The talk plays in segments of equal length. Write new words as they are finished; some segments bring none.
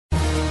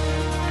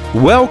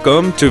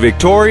Welcome to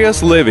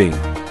Victorious Living.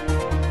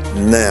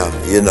 Now,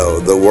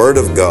 the Word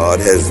of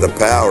God has the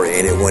power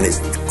in it when it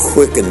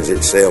quickens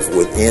itself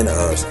within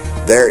us.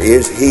 There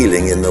is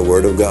healing in the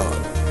Word of God.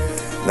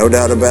 No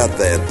doubt about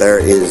that. There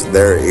is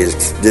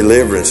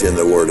deliverance in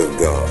the Word of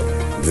God.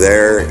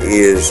 There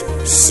is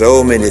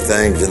so many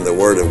things in the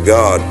Word of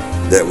God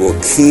that will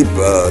keep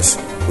us,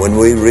 when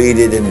we read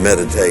it and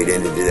meditate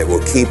in it, that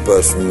will keep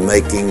us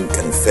making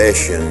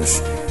confessions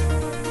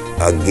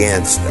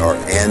against or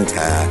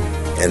anti,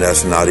 and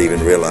us not even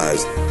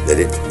realize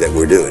that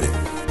we're doing it.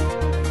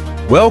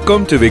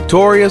 Welcome to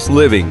Victorious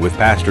Living with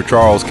Pastor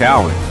Charles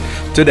Cowan.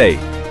 Today,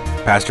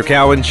 Pastor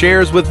Cowan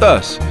shares with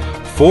us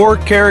 4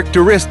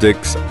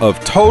 characteristics of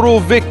total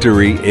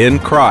victory in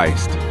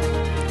Christ.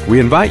 We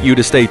invite you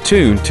to stay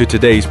tuned to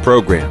today's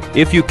program.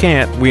 If you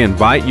can't, we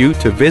invite you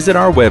to visit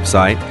our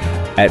website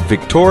at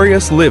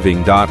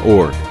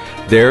victoriousliving.org.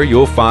 There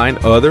you'll find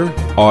other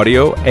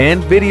audio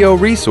and video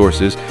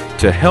resources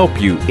to help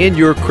you in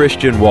your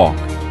Christian walk.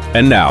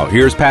 And now,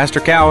 here's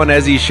Pastor Cowan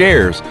as he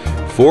shares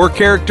 4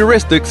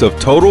 characteristics of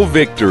total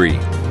victory.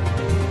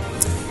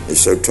 And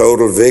so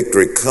total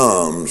victory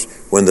comes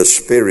when the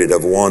spirit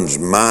of one's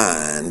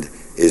mind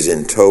is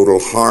in total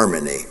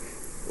harmony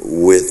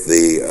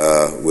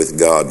with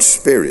God's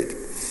Spirit.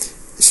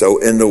 So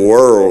in the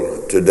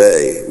world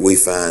today, we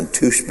find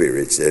 2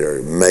 spirits that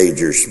are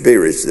major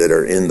spirits that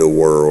are in the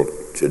world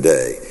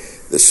today.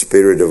 The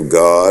Spirit of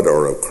God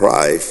or of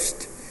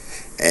Christ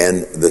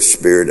and the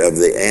spirit of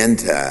the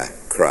Antichrist.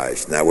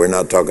 Now, we're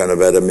not talking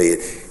about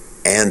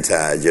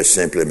anti just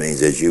simply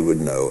means, as you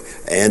would know,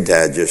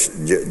 anti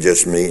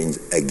just means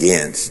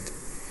against.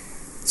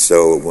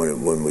 So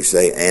when we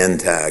say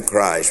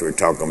Antichrist, we're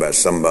talking about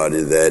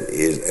somebody that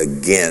is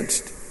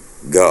against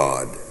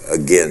God,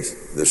 against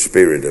the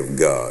Spirit of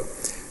God.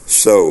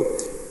 So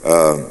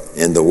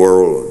in the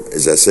world,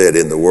 as I said,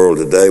 in the world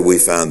today, we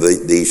find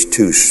these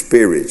 2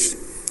 spirits,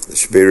 the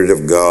Spirit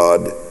of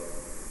God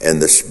and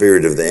the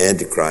spirit of the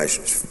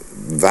Antichrist,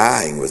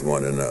 vying with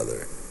one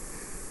another,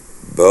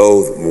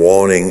 both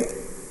wanting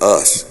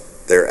us,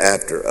 they're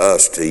after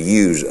us to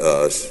use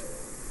us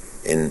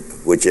in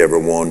whichever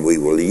one we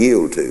will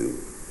yield to.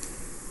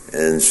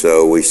 And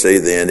so we see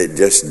then it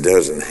just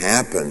doesn't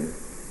happen.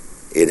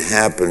 It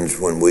happens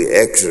when we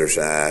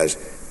exercise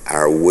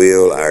our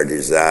will, our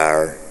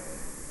desire,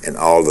 and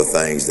all the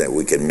things that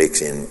we can mix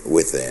in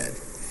with that.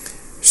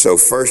 So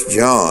 1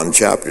 John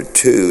chapter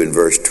 2 and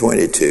verse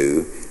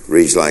 22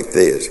 reads like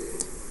this.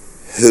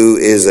 Who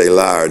is a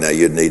liar? Now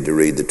you'd need to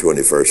read the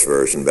 21st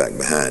verse and back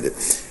behind it.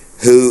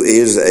 Who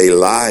is a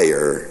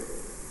liar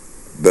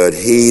but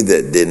he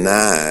that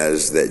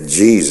denies that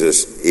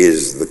Jesus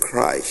is the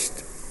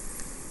Christ?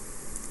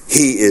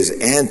 He is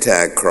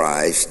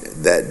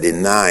Antichrist that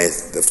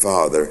denieth the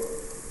Father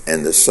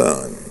and the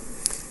Son.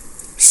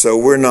 So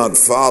we're not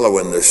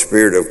following the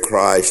Spirit of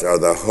Christ or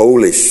the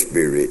Holy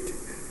Spirit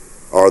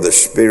or the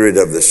Spirit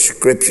of the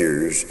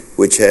Scriptures,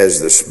 which has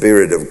the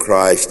Spirit of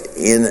Christ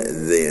in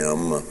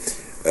them.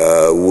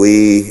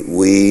 We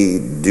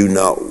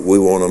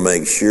want to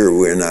make sure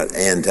we're not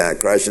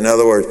Antichrist. In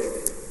other words,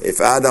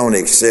 if I don't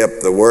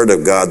accept the Word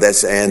of God,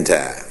 that's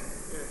anti.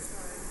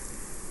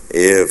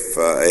 If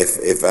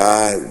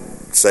I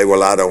say,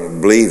 well, I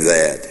don't believe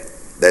that,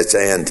 that's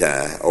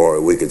anti.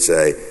 Or we could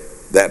say,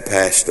 that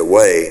passed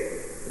away,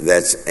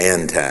 that's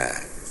anti-God,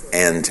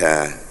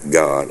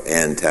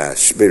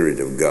 anti-Spirit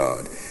of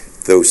God,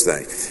 those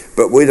things.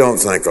 But we don't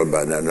think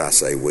about that, and I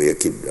say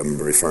I'm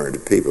referring to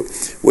people.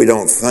 We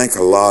don't think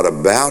a lot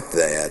about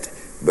that,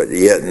 but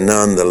yet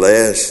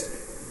nonetheless,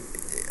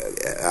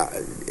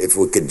 if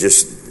we could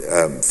just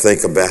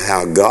think about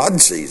how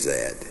God sees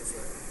that.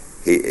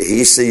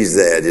 He sees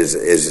that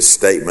as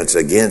statements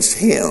against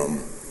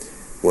Him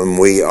when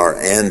we are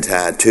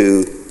anti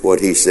to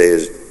what He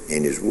says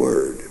in His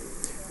Word.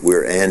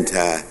 We're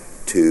anti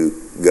to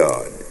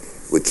God.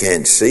 We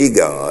can't see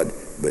God,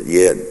 but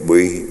yet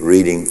we're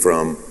reading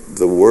from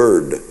the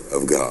Word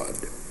of God.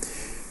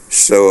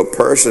 So a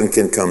person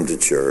can come to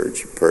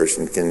church, a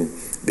person can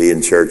be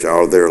in church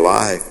all their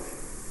life,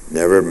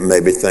 never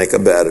maybe think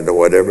about it or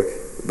whatever,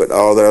 but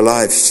all their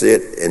life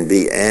sit and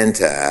be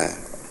anti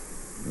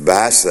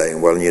by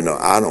saying, well,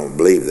 I don't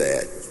believe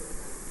that,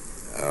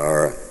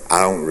 or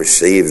I don't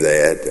receive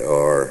that,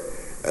 or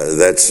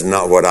that's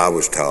not what I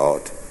was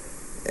taught.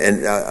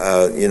 And,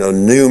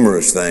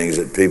 numerous things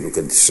that people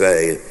could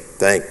say,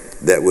 think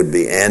that would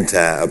be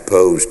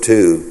opposed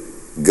to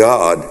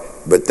God,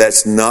 but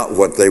that's not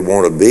what they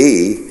want to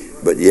be,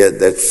 but yet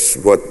that's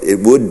what it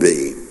would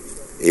be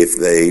if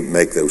they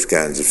make those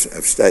kinds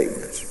of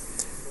statements.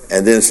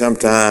 And then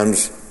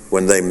sometimes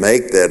when they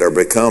make that or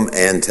become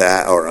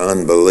anti or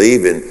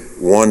unbelieving,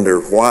 wonder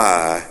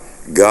why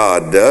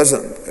God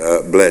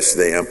doesn't bless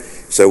them.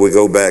 So we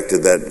go back to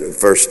that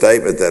first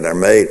statement that I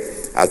made.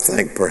 I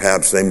think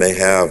perhaps they may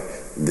have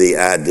the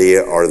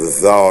idea or the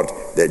thought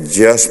that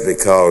just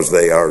because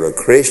they are a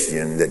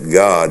Christian that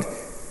God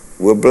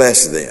will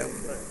bless them.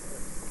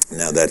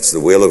 Now that's the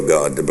will of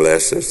God to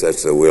bless us.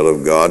 That's the will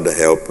of God to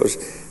help us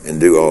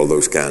and do all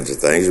those kinds of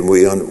things. And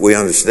we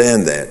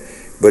understand that.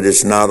 but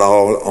it's not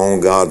all on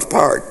God's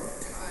part.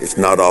 It's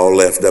not all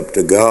left up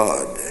to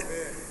God.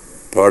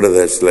 Part of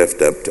that's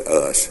left up to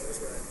us.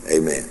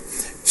 Amen.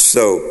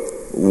 So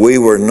we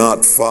were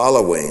not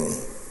following,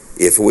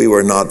 if we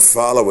were not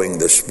following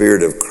the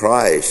Spirit of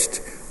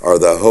Christ or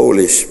the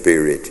Holy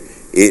Spirit,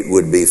 it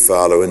would be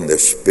following the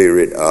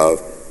spirit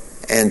of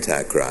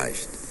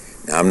Antichrist.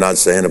 Now, I'm not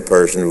saying a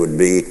person would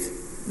be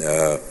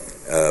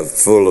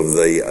full of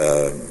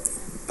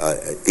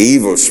the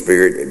evil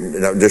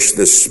spirit, just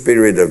the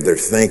spirit of their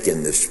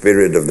thinking, the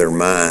spirit of their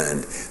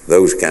mind,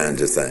 those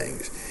kinds of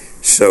things.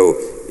 So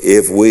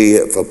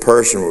if a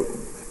person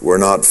were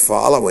not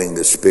following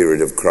the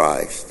Spirit of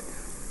Christ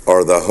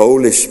or the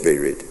Holy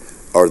Spirit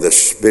or the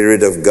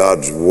Spirit of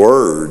God's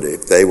Word,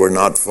 if they were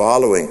not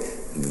following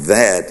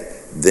that,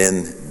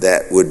 then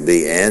that would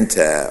be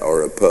anti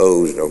or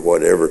opposed or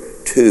whatever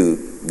to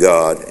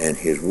God and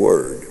His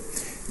Word.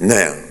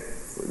 Now,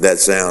 that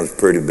sounds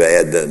pretty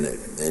bad, doesn't it?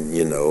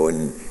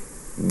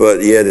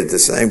 But yet at the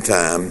same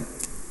time,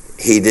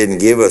 He didn't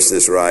give us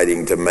this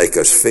writing to make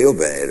us feel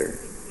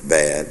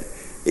bad.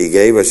 He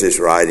gave us this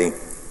writing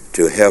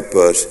to help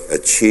us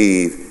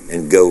achieve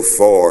and go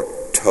for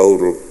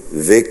total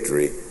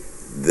victory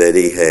that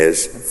He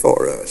has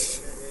for us.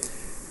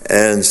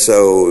 And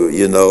so,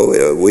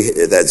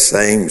 that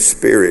same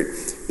Spirit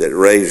that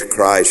raised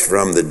Christ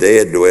from the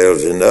dead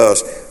dwells in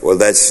us. Well,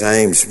 that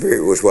same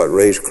Spirit was what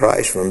raised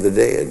Christ from the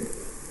dead.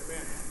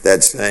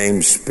 That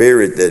same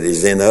Spirit that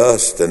is in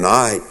us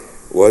tonight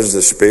was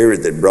the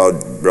Spirit that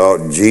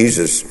brought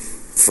Jesus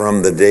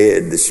from the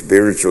dead, the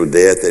spiritual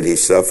death that He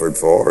suffered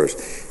for us.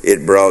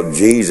 It brought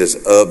Jesus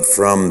up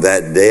from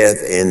that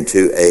death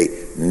into a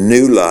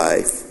new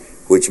life,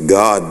 which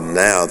God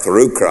now,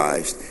 through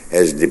Christ,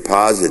 has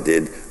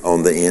deposited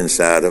on the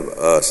inside of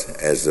us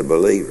as a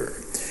believer.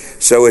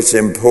 So it's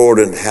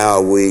important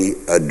how we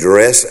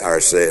address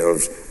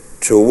ourselves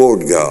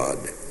toward God,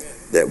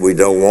 that we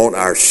don't want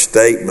our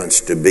statements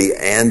to be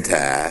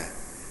anti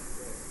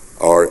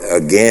or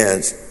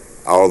against,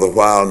 all the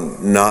while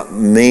we're not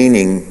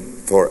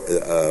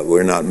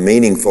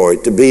meaning for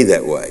it to be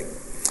that way.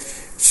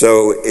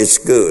 So it's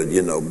good,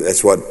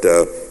 that's what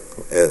a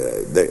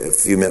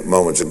few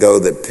moments ago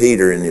that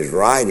Peter in his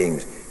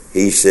writings,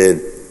 he said,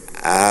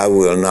 I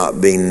will not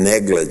be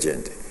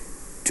negligent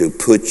to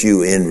put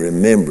you in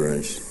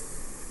remembrance,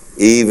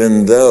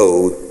 even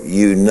though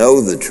you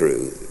know the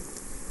truth.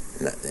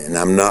 And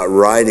I'm not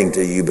writing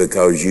to you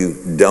because you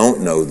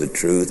don't know the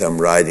truth. I'm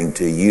writing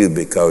to you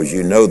because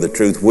you know the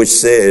truth, which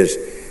says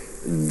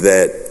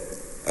that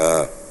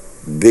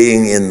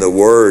being in the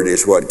Word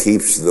is what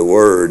keeps the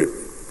Word,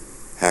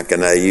 how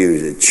can I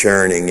use it,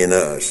 churning in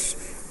us.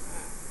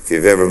 If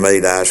you've ever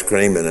made ice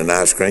cream in an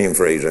ice cream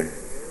freezer,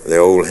 the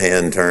old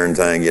hand turn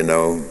thing,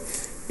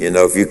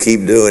 if you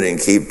keep doing it and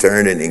keep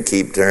turning and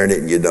keep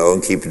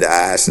the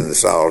ice and the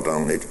salt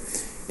on it,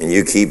 and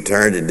you keep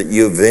turning it,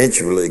 you're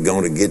eventually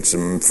going to get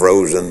some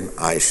frozen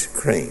ice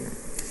cream.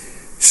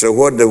 So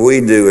what do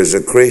we do as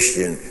a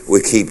Christian?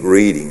 We keep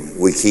reading,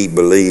 we keep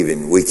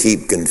believing, we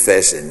keep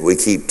confessing, we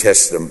keep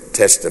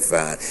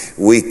testifying.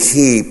 We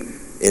keep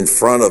in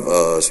front of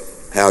us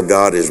how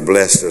God has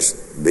blessed us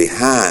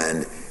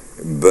behind,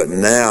 but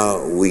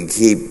now we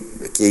keep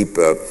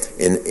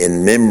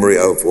in memory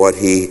of what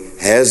He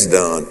has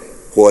done,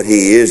 what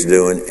He is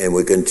doing, and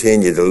we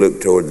continue to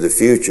look toward the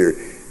future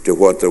to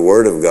what the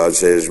Word of God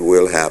says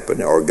will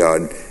happen or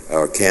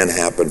can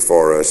happen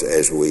for us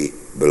as we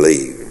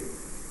believe.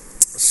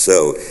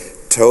 So,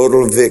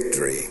 total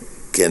victory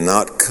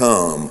cannot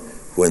come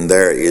when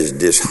there is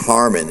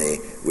disharmony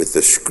with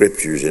the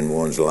Scriptures in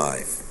one's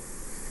life.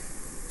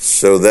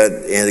 So that,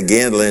 and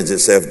again, lends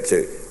itself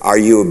to, are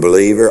you a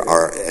believer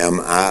or am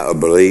I a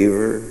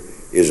believer?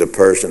 Is a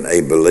person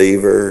a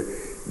believer?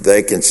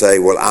 They can say,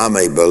 well, I'm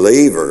a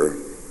believer,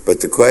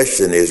 but the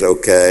question is,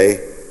 okay,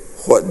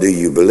 what do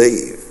you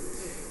believe?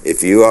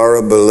 If you are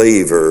a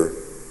believer,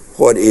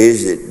 what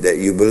is it that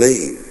you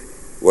believe?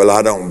 Well,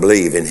 I don't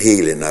believe in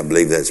healing. I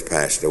believe that's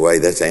passed away.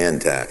 That's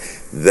anti.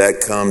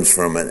 That comes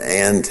from an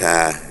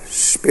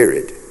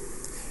anti-spirit.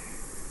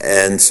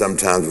 And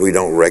sometimes we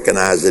don't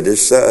recognize it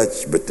as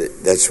such, but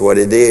that's what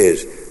it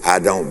is. I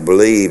don't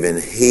believe in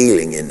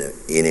healing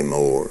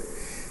anymore.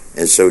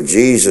 And so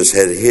Jesus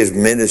had His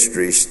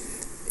ministries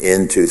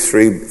into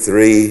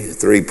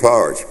three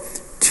parts: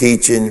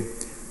 teaching,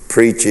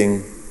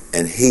 preaching,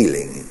 and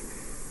healing.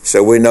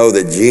 So we know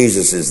that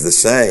Jesus is the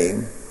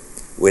same.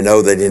 We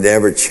know that He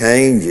never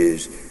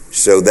changes.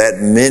 So that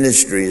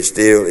ministry is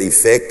still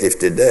effective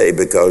today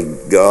because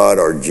God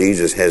or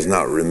Jesus has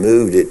not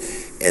removed it.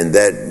 And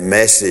that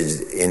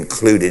message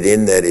included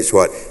in that is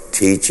what?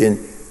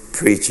 Teaching,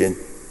 preaching,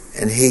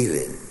 and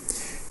healing.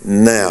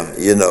 Now,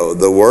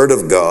 the Word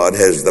of God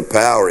has the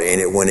power in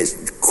it when it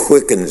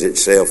quickens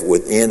itself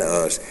within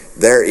us.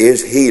 There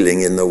is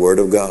healing in the Word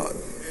of God.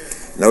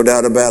 No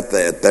doubt about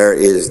that. There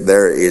is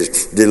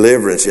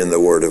deliverance in the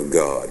Word of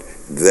God.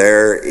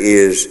 There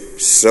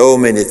is so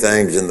many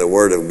things in the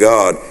Word of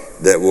God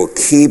that will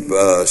keep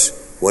us,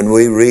 when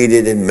we read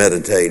it and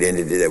meditate in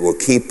it, that will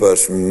keep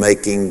us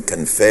making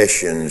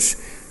confessions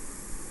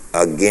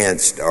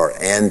against or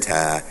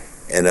anti,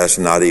 and us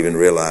not even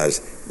realize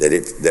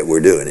that we're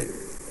doing it.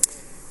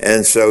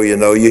 And so,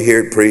 you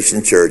hear it preached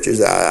in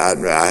churches. I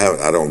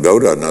don't go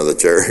to another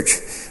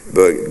church,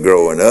 but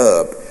growing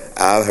up,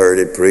 I've heard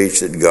it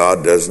preached that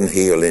God doesn't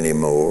heal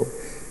anymore,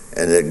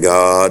 and that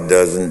God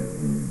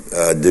doesn't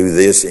do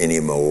this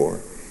anymore.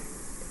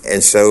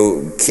 And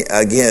so,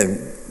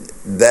 again,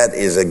 that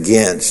is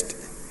against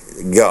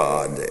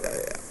God,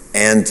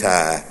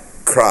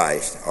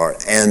 anti-Christ, or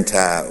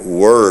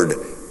anti-Word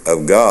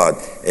of God.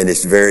 And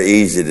it's very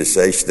easy to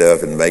say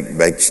stuff and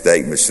make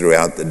statements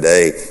throughout the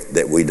day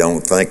that we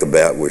don't think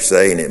about. We're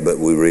saying it, but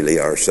we really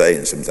are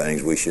saying some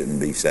things we shouldn't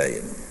be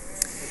saying.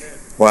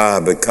 Why?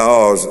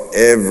 Because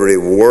every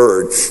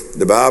word,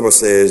 the Bible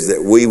says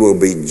that we will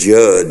be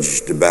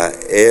judged by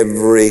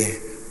every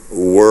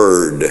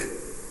word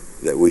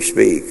that we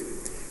speak.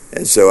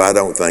 And so I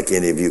don't think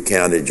any of you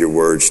counted your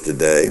words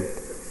today.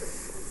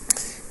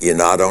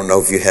 I don't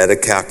know if you had a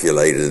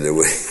calculator that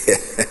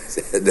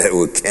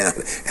would count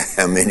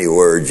how many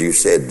words you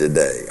said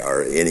today,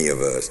 or any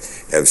of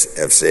us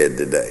have said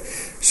today.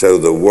 So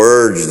the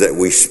words that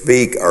we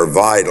speak are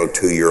vital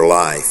to your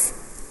life.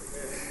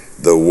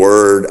 The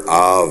word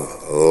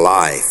of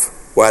life.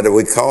 Why do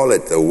we call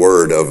it the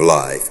word of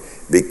life?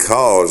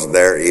 Because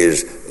there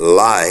is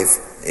life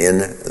in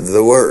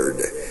the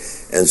word.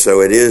 And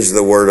so it is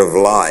the word of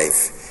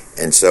life.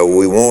 And so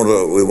we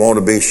want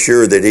to be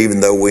sure that even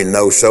though we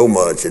know so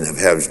much and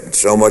have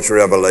so much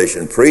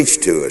revelation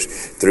preached to us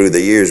through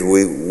the years,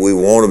 we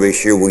want to be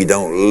sure we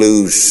don't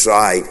lose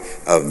sight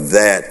of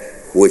that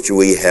which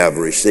we have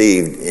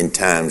received in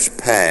times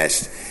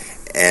past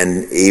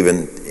and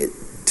even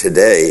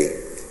today,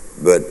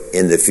 but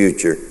in the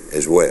future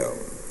as well.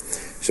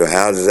 So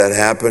how does that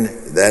happen?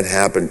 That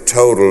happens.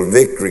 Total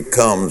victory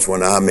comes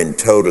when I'm in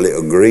total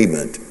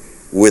agreement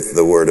with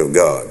the Word of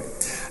God.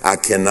 I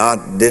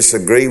cannot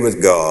disagree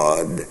with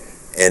God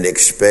and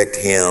expect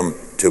Him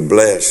to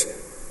bless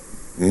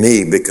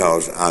me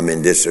because I'm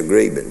in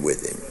disagreement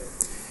with Him.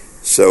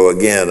 So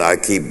again, I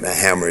keep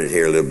hammering it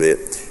here a little bit,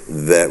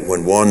 that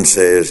when one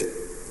says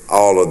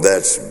all of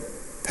that's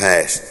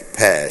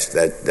past,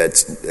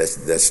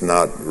 that's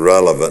not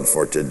relevant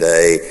for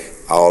today.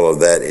 All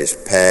of that is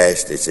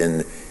past.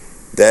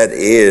 That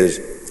is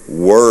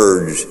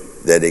words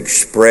that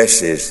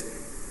expresses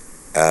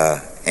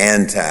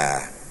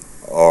anti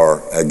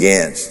or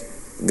against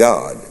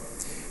God.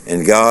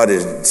 And God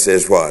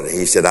says what?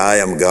 He said, I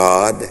am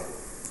God.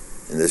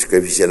 In the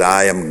scripture, He said,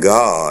 I am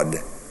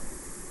God,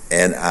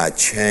 and I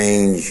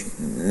change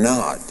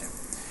not.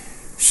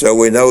 So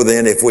we know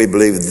then, if we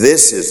believe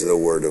this is the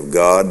Word of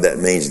God, that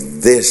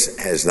means this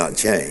has not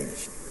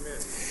changed.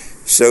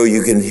 So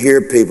you can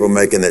hear people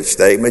making that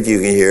statement.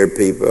 You can hear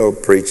people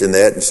preaching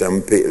that, and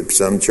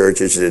some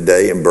churches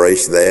today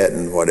embrace that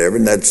and whatever.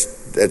 And that's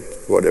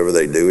whatever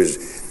they do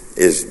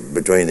is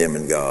between them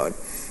and God.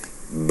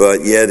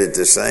 But yet at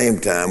the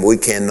same time, they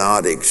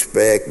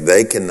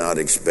cannot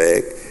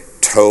expect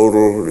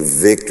total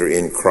victory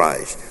in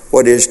Christ.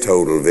 What is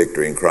total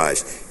victory in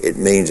Christ? It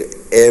means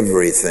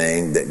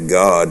everything that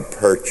God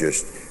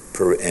purchased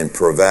and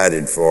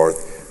provided for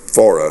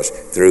us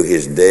through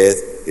His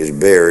death, His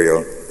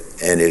burial,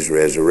 and His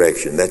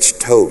resurrection. That's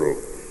total.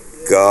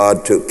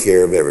 God took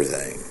care of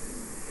everything.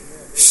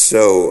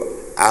 So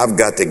I've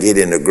got to get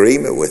in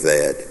agreement with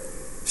that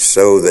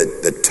so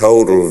that the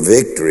total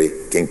victory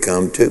can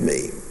come to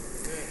me.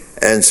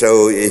 And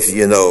so if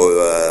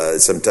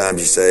sometimes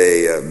you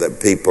say that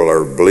people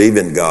are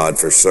believing God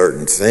for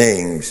certain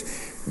things,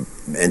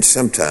 and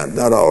sometimes,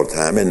 not all the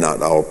time, and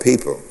not all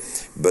people,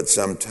 but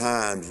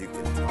sometimes you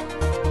can.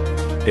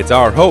 It's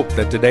our hope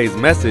that today's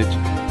message,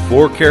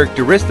 4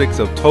 Characteristics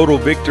of Total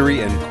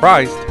Victory in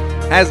Christ,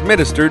 has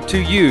ministered to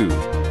you.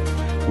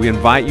 We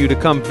invite you to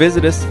come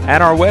visit us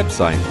at our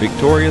website,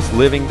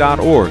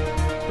 victoriousliving.org.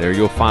 There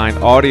you'll find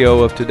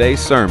audio of today's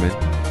sermon,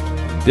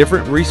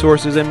 different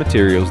resources and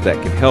materials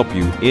that can help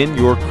you in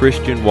your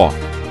Christian walk.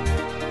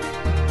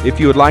 If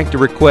you would like to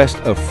request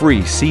a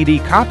free CD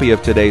copy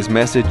of today's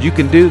message, you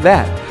can do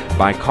that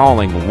by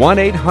calling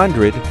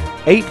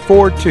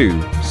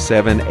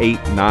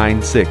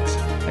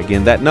 1-800-842-7896.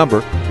 Again, that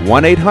number,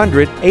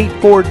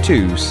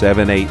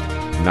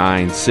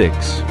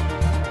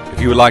 1-800-842-7896. If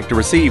you would like to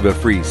receive a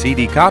free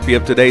CD copy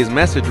of today's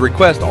message,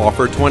 request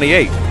offer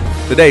 28.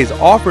 Today's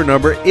offer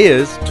number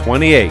is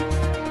 28.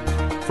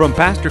 From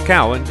Pastor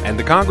Cowan and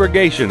the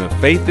congregation of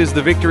Faith is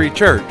the Victory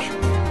Church,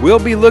 we'll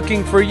be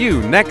looking for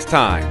you next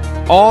time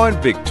on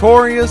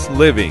Victorious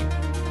Living.